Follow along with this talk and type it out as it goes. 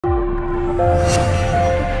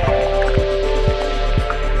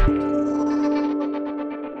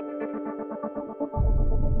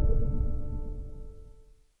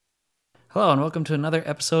Hello and welcome to another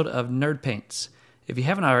episode of Nerd Paints. If you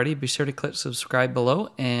haven't already, be sure to click subscribe below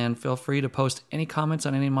and feel free to post any comments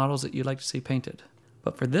on any models that you'd like to see painted.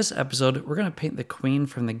 But for this episode, we're going to paint the Queen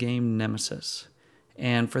from the game Nemesis.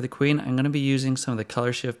 And for the Queen, I'm going to be using some of the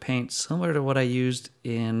Colorshift paints similar to what I used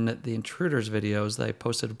in the Intruders videos that I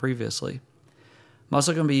posted previously. I'm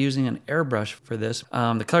also going to be using an airbrush for this.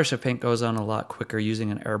 The Colorshift paint goes on a lot quicker using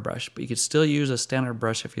an airbrush, but you could still use a standard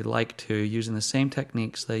brush if you'd like to, using the same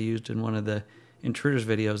techniques that I used in one of the Intruders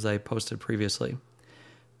videos that I posted previously.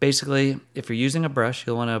 Basically, if you're using a brush,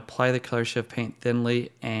 you'll want to apply the Colorshift paint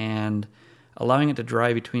thinly and allowing it to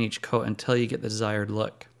dry between each coat until you get the desired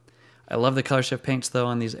look. I love the Colorshift paints though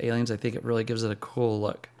on these aliens. I think it really gives it a cool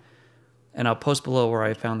look. And I'll post below where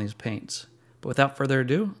I found these paints. But without further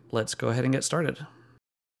ado, let's go ahead and get started.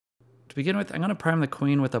 To begin with, I'm going to prime the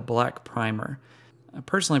Queen with a black primer. I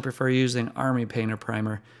personally prefer using Army Painter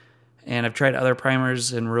primer, and I've tried other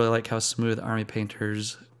primers and really like how smooth Army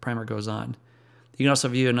Painter's primer goes on. You can also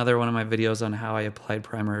view another one of my videos on how I applied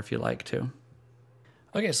primer if you'd like to.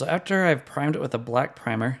 Okay, so after I've primed it with a black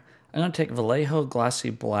primer, I'm going to take Vallejo Glossy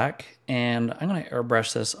Black, and I'm going to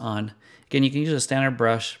airbrush this on. Again, you can use a standard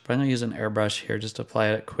brush, but I'm going to use an airbrush here just to apply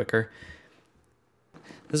it quicker.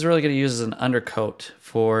 This is really going to use as an undercoat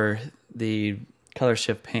for the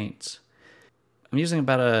Colorshift paints. I'm using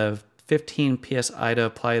about a 15 psi to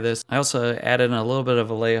apply this. I also added in a little bit of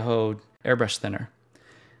Vallejo airbrush thinner.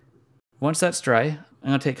 Once that's dry, I'm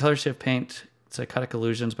going to take Colorshift paint, Psychotic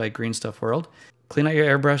Illusions by Green Stuff World. Clean out your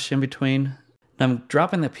airbrush in between. I'm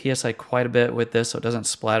dropping the psi quite a bit with this so it doesn't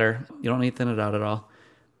splatter. You don't need to thin it out at all.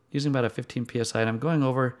 Using about a 15 psi, and I'm going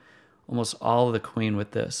over almost all of the Queen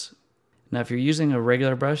with this. Now, if you're using a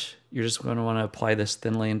regular brush, you're just going to want to apply this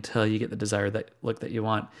thinly until you get the desired look that you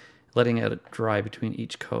want, letting it dry between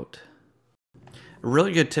each coat. A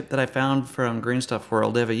really good tip that I found from Green Stuff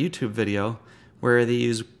World, they have a YouTube video where they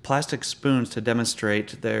use plastic spoons to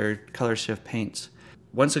demonstrate their Colorshift paints.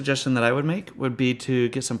 One suggestion that I would make would be to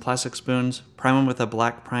get some plastic spoons, prime them with a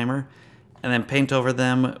black primer, and then paint over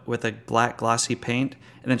them with a black glossy paint,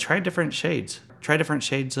 and then try different shades. Try different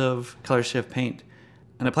shades of Colorshift paint.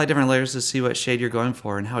 And apply different layers to see what shade you're going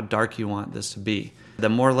for and how dark you want this to be. The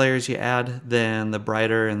more layers you add, then the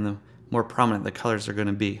brighter and the more prominent the colors are going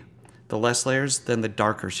to be. The less layers, then the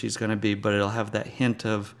darker she's going to be, but it'll have that hint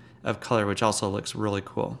of color, which also looks really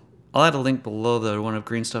cool. I'll add a link below one of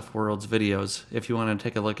Green Stuff World's videos if you want to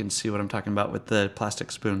take a look and see what I'm talking about with the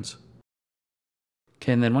plastic spoons.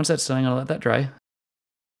 Okay, and then once that's done, I'm going to let that dry.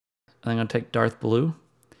 I'm going to take Darth Blue,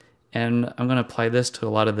 and I'm going to apply this to a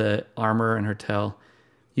lot of the armor and her tail,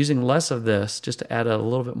 using less of this just to add a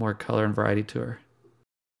little bit more color and variety to her.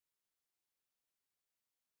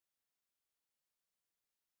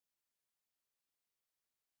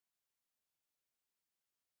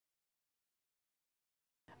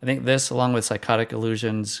 I think this, along with Psychotic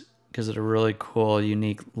Illusions, gives it a really cool,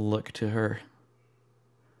 unique look to her.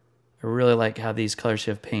 I really like how these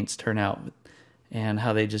Colorshift paints turn out and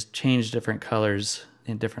how they just change different colors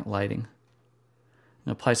in different lighting. I'm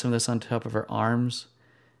going to apply some of this on top of her arms.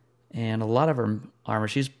 And a lot of her armor,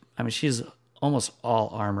 she's almost all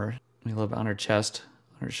armor. A little bit on her chest,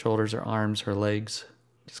 on her shoulders, her arms, her legs.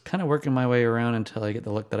 Just kind of working my way around until I get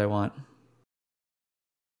the look that I want.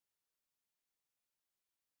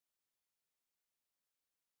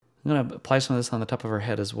 I'm going to apply some of this on the top of her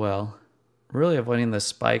head as well. Really avoiding the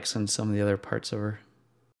spikes and some of the other parts of her.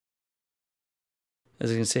 As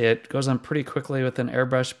you can see, it goes on pretty quickly with an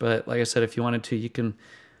airbrush, but like I said, if you wanted to, you can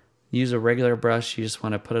use a regular brush. You just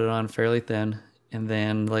want to put it on fairly thin and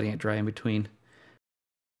then letting it dry in between.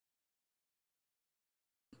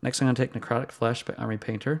 Next, I'm going to take Necrotic Flesh by Army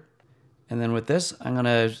Painter. And then with this, I'm going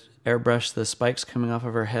to airbrush the spikes coming off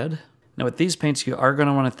of her head. Now with these paints, you are going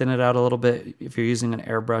to want to thin it out a little bit. If you're using an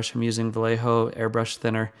airbrush, I'm using Vallejo airbrush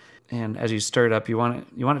thinner. And as you stir it up, you want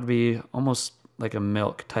it to be almost like a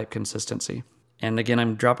milk type consistency. And again,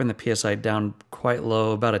 I'm dropping the PSI down quite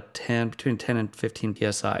low, about between 10 and 15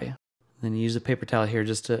 PSI. Then use a paper towel here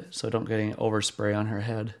just so I don't get any overspray on her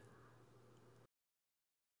head.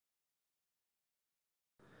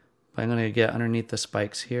 But I'm going to get underneath the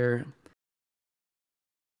spikes here.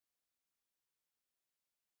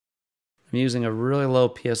 I'm using a really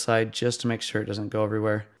low PSI just to make sure it doesn't go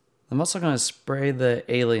everywhere. I'm also going to spray the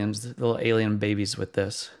aliens, the little alien babies with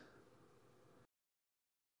this.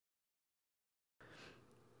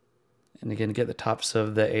 And again, get the tops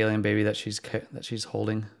of the alien baby that she's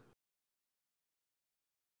holding.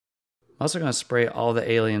 also going to spray all the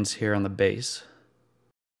aliens here on the base.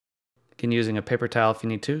 You can use a paper towel if you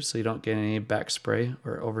need to, so you don't get any back spray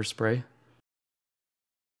or overspray.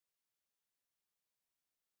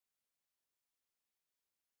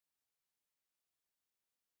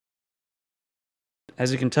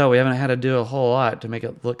 As you can tell, we haven't had to do a whole lot to make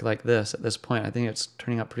it look like this at this point. I think it's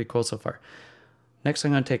turning out pretty cool so far. Next,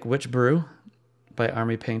 I'm going to take Brew by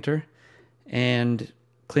Army Painter and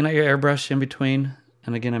clean out your airbrush in between.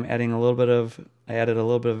 And again, I added a little bit of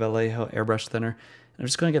Vallejo airbrush thinner. I'm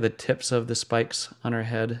just going to get the tips of the spikes on her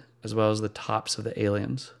head as well as the tops of the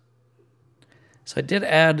aliens. So I did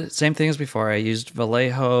add, same thing as before, I used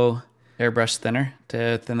Vallejo airbrush thinner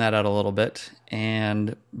to thin that out a little bit,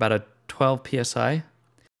 and about a 12 psi.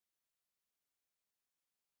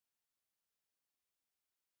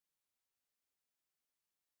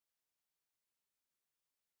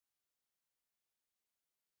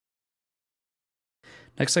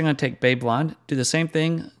 Next, I'm going to take Bay Blonde, do the same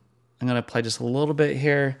thing. I'm going to apply just a little bit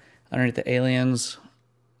here underneath the aliens,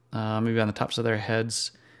 maybe on the tops of their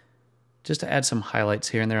heads, just to add some highlights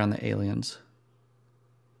here and there on the aliens.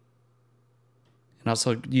 And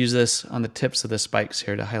also use this on the tips of the spikes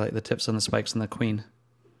here to highlight the tips on the spikes and the queen.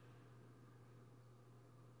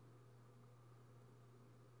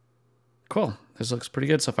 Cool, this looks pretty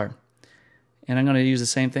good so far. And I'm going to use the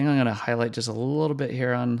same thing. I'm going to highlight just a little bit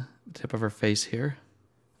here on the tip of her face here,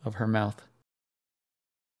 of her mouth.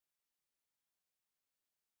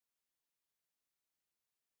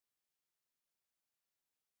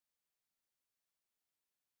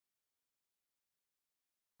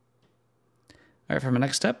 All right, for my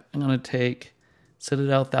next step, I'm going to take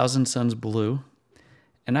Citadel Thousand Suns Blue,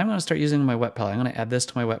 and I'm going to start using my wet palette. I'm going to add this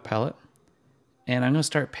to my wet palette, and I'm going to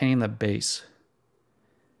start painting the base.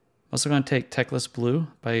 I'm also going to take Techless Blue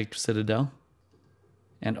by Citadel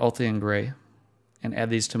and Ulthian Gray and add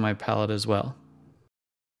these to my palette as well.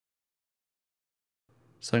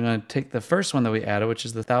 So I'm going to take the first one that we added, which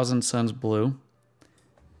is the Thousand Suns Blue,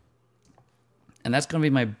 and that's going to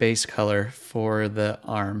be my base color for the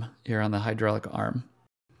arm here on the hydraulic arm.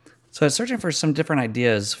 So I was searching for some different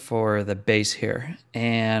ideas for the base here,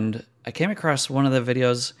 and I came across one of the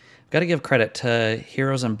videos. I've got to give credit to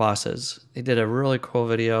Heroes and Bosses. They did a really cool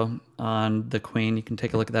video on the Queen. You can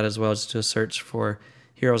take a look at that as well. Just do a search for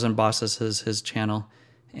Heroes and Bosses as his channel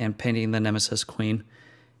and painting the Nemesis Queen.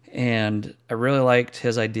 And I really liked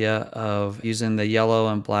his idea of using the yellow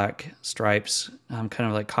and black stripes, kind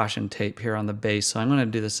of like caution tape here on the base. So I'm going to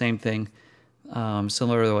do the same thing,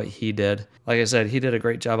 similar to what he did. Like I said, he did a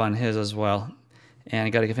great job on his as well. And I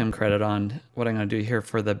got to give him credit on what I'm going to do here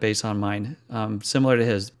for the base on mine. Similar to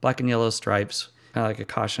his, black and yellow stripes, kind of like a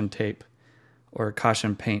caution tape or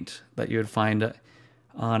caution paint that you would find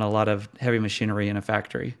on a lot of heavy machinery in a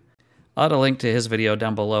factory. I'll add a link to his video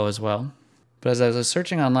down below as well. But as I was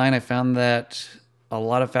searching online, I found that a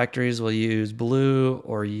lot of factories will use blue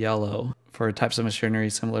or yellow for types of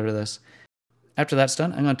machinery similar to this. After that's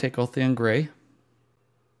done, I'm going to take Ulthian Gray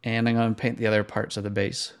and I'm going to paint the other parts of the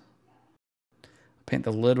base. Paint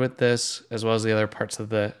the lid with this as well as the other parts of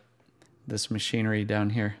this machinery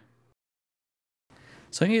down here.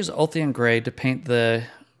 So I'm going to use Ulthian Gray to paint the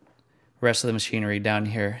rest of the machinery down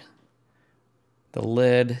here. The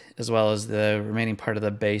lid, as well as the remaining part of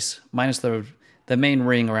the base, minus the main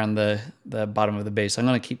ring around the bottom of the base. I'm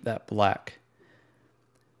going to keep that black.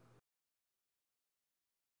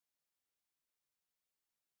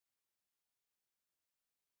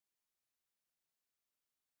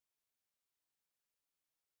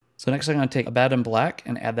 So next I'm going to take Abaddon Black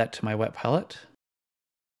and add that to my wet palette.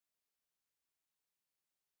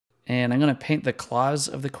 And I'm going to paint the claws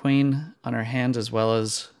of the Queen on her hands as well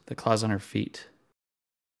as the claws on her feet.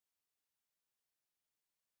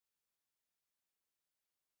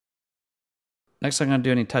 Next, I'm going to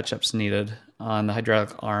do any touch-ups needed on the hydraulic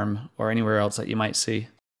arm or anywhere else that you might see.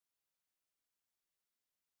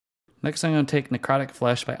 Next, I'm going to take Necrotic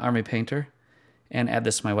Flesh by Army Painter and add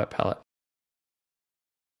this to my wet palette.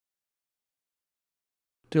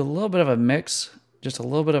 Do a little bit of a mix, just a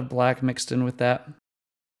little bit of black mixed in with that.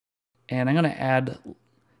 And I'm going to add a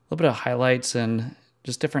little bit of highlights and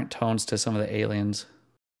just different tones to some of the aliens.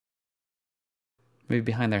 Maybe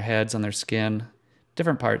behind their heads, on their skin.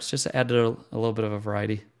 Different parts, just to add a little bit of a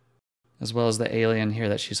variety, as well as the alien here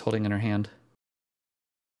that she's holding in her hand.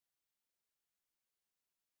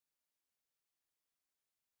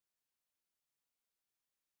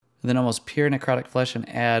 And then almost pure necrotic flesh and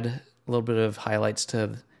add a little bit of highlights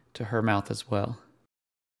to her mouth as well.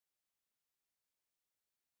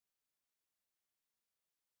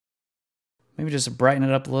 Maybe just brighten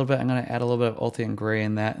it up a little bit. I'm going to add a little bit of Ulthian Gray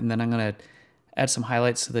in that, and then I'm going to add some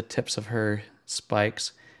highlights to the tips of her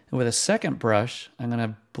spikes. And with a second brush, I'm going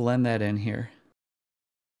to blend that in here.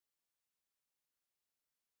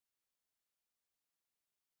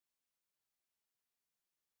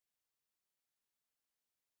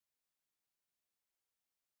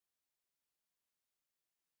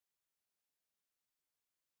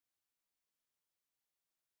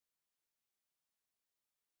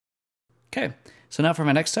 Okay, so now for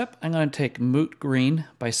my next step, I'm going to take Moot Green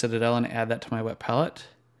by Citadel and add that to my wet palette,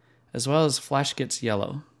 as well as Flash Gets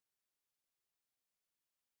Yellow.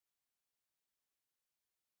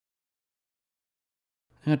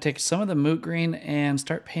 I'm going to take some of the Moot Green and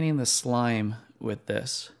start painting the slime with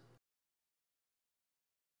this.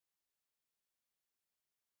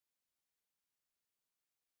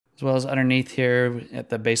 As well as underneath here at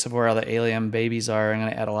the base of where all the alien babies are, I'm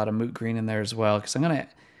going to add a lot of Moot Green in there as well, because I'm going to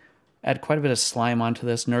add quite a bit of slime onto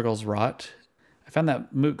this Nurgle's Rot. I found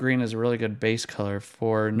that Moot Green is a really good base color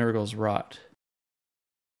for Nurgle's Rot.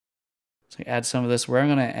 So add some of this. Wherever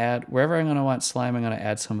I'm going to want slime, I'm going to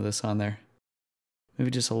add some of this on there. Maybe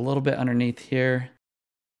just a little bit underneath here.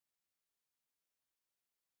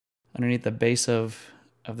 Underneath the base of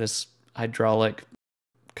this hydraulic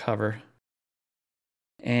cover.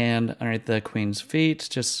 And underneath the Queen's feet,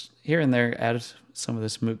 just here and there, add some of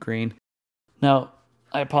this Moot Green. Now,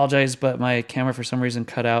 I apologize, but my camera for some reason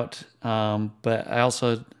cut out. But I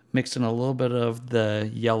also mixed in a little bit of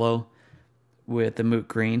the yellow with the Moot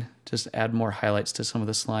Green, just add more highlights to some of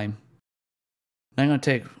the slime. Now I'm going to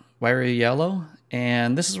take Wiry Yellow,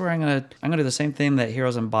 and this is where I'm going to do the same thing that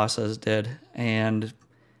Heroes and Bosses did, and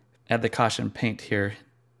add the Caution paint here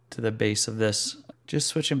to the base of this. Just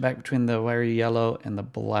switching back between the Wiry Yellow and the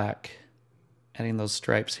black, adding those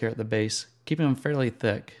stripes here at the base, keeping them fairly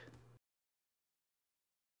thick.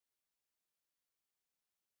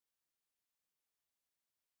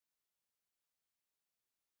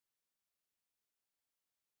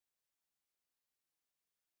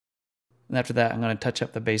 And after that, I'm going to touch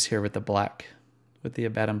up the base here with the black, with the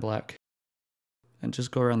Abaddon Black, and just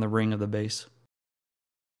go around the ring of the base.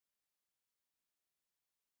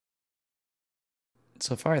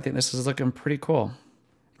 So far, I think this is looking pretty cool.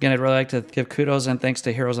 Again, I'd really like to give kudos and thanks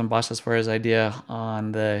to Heroes and Bosses for his idea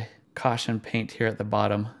on the Caution paint here at the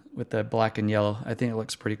bottom with the black and yellow. I think it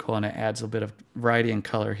looks pretty cool, and it adds a bit of variety and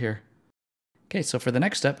color here. Okay, so for the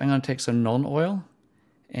next step, I'm going to take some Nuln Oil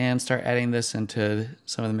and start adding this into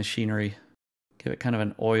some of the machinery. Give it kind of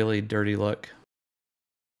an oily, dirty look.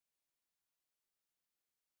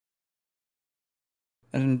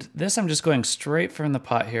 And this I'm just going straight from the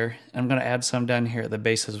pot here. I'm going to add some down here at the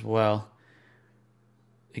base as well.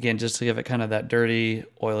 Again, just to give it kind of that dirty,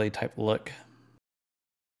 oily type look.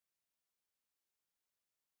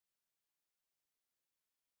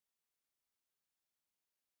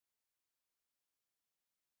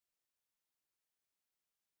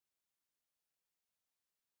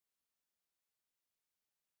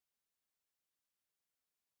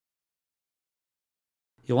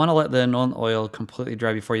 You'll want to let the Nuln Oil completely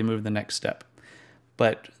dry before you move to the next step.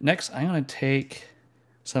 But next, I'm going to take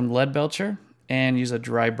some Lead Belcher and use a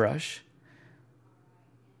dry brush.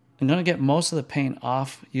 I'm going to get most of the paint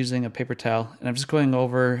off using a paper towel, and I'm just going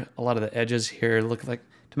over a lot of the edges here to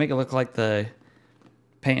make it look like the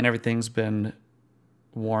paint and everything's been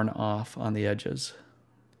worn off on the edges.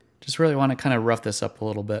 Just really want to kind of rough this up a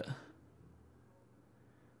little bit.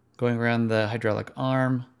 Going around the hydraulic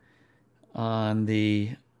arm, on the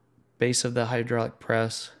base of the hydraulic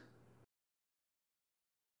press.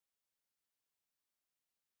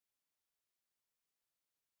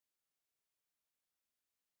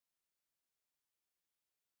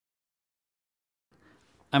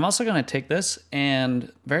 I'm also going to take this and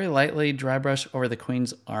very lightly dry brush over the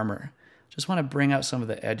Queen's armor. Just want to bring out some of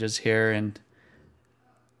the edges here and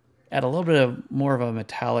add a little bit of more of a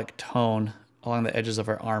metallic tone along the edges of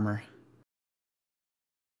her armor.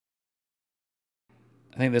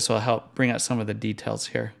 I think this will help bring out some of the details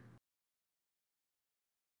here.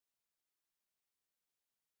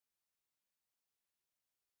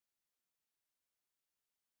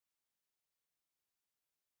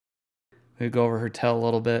 We go over her tail a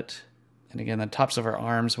little bit. And again, the tops of her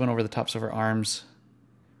arms, went over the tops of her arms.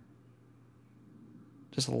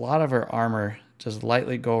 Just a lot of her armor, just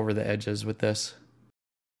lightly go over the edges with this.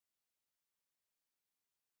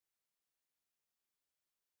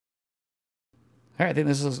 All right, I think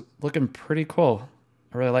this is looking pretty cool.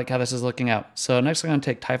 I really like how this is looking out. So next I'm going to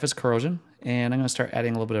take Typhus Corrosion, and I'm going to start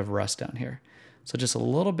adding a little bit of rust down here. So just a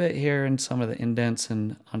little bit here in some of the indents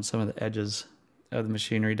and on some of the edges of the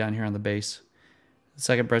machinery down here on the base. The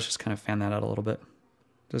second brush, just kind of fan that out a little bit.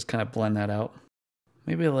 Just kind of blend that out.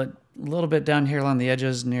 Maybe a little bit down here along the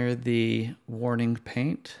edges near the warning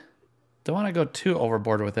paint. Don't want to go too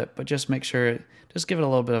overboard with it, but just make sure, just give it a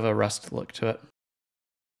little bit of a rust look to it.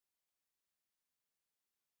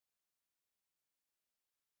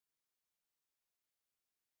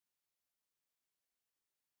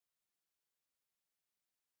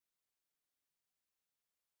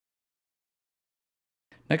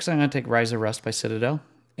 Next, I'm going to take Rise of Rust by Citadel,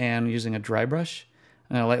 and using a dry brush,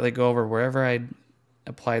 I'm going to lightly go over wherever I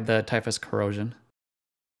applied the Typhus corrosion.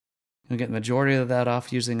 I'm get the majority of that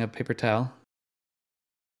off using a paper towel.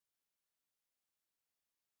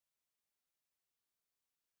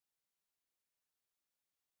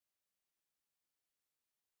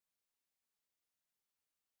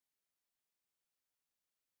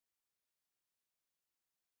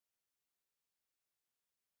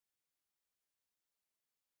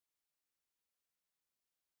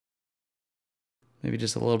 Maybe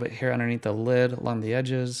just a little bit here underneath the lid along the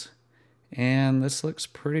edges. And this looks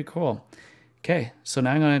pretty cool. Okay, so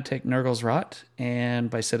now I'm going to take Nurgle's Rot and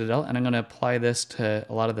by Citadel, and I'm going to apply this to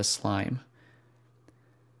a lot of the slime.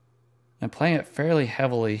 I'm applying it fairly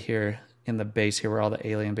heavily here in the base here where all the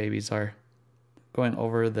alien babies are. Going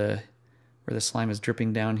over where the slime is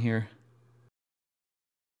dripping down here.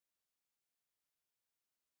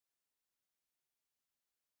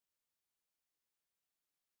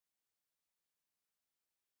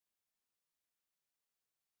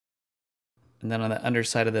 And then on the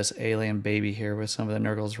underside of this alien baby here with some of the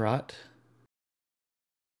Nurgle's Rot.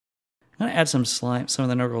 I'm going to add some slime, some of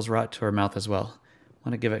the Nurgle's Rot to her mouth as well. I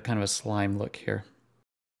want to give it kind of a slime look here.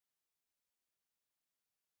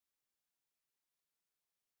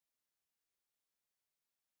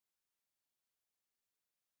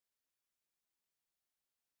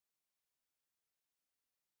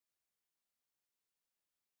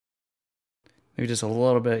 Maybe just a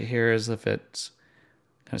little bit here as if it's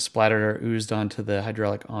kind of splattered or oozed onto the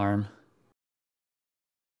hydraulic arm.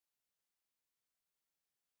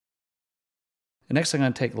 And next I'm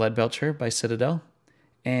going to take Lead Belcher by Citadel,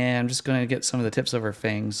 and I'm just going to get some of the tips of her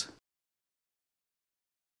fangs.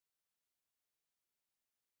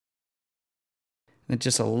 And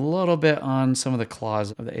just a little bit on some of the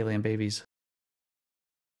claws of the alien babies.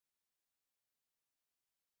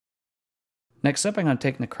 Next up I'm going to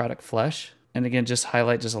take Necrotic Flesh, and again just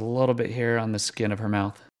highlight just a little bit here on the skin of her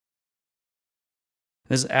mouth.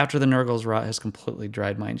 This is after the Nurgle's Rot has completely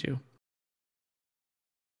dried, mind you.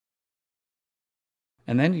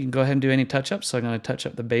 And then you can go ahead and do any touch-ups. So I'm going to touch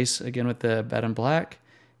up the base again with the Bed and Black,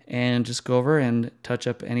 and just go over and touch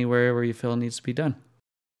up anywhere where you feel it needs to be done.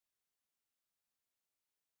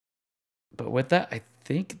 But with that, I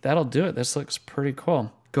think that'll do it. This looks pretty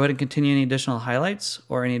cool. Go ahead and continue any additional highlights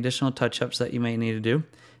or any additional touch-ups that you may need to do.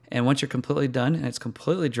 And once you're completely done and it's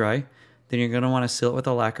completely dry, then you're going to want to seal it with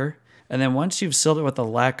a lacquer. And then once you've sealed it with a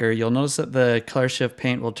lacquer, you'll notice that the Colorshift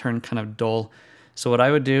paint will turn kind of dull. So what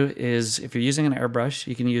I would do is, if you're using an airbrush,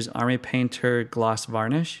 you can use Army Painter Gloss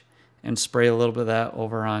Varnish and spray a little bit of that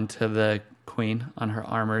over onto the queen on her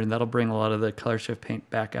armor, and that'll bring a lot of the Colorshift paint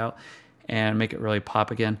back out and make it really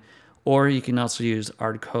pop again. Or you can also use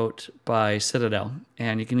Ardcoat by Citadel,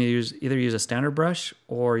 and you can either use a standard brush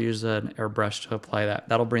or use an airbrush to apply that.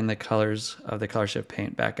 That'll bring the colors of the Colorshift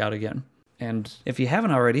paint back out again. And if you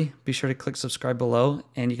haven't already, be sure to click subscribe below,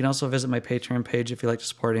 and you can also visit my Patreon page if you'd like to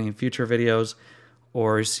support any future videos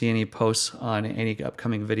or see any posts on any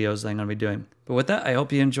upcoming videos that I'm going to be doing. But with that, I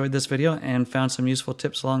hope you enjoyed this video and found some useful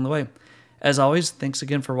tips along the way. As always, thanks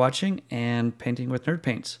again for watching and painting with Nerd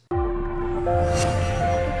Paints.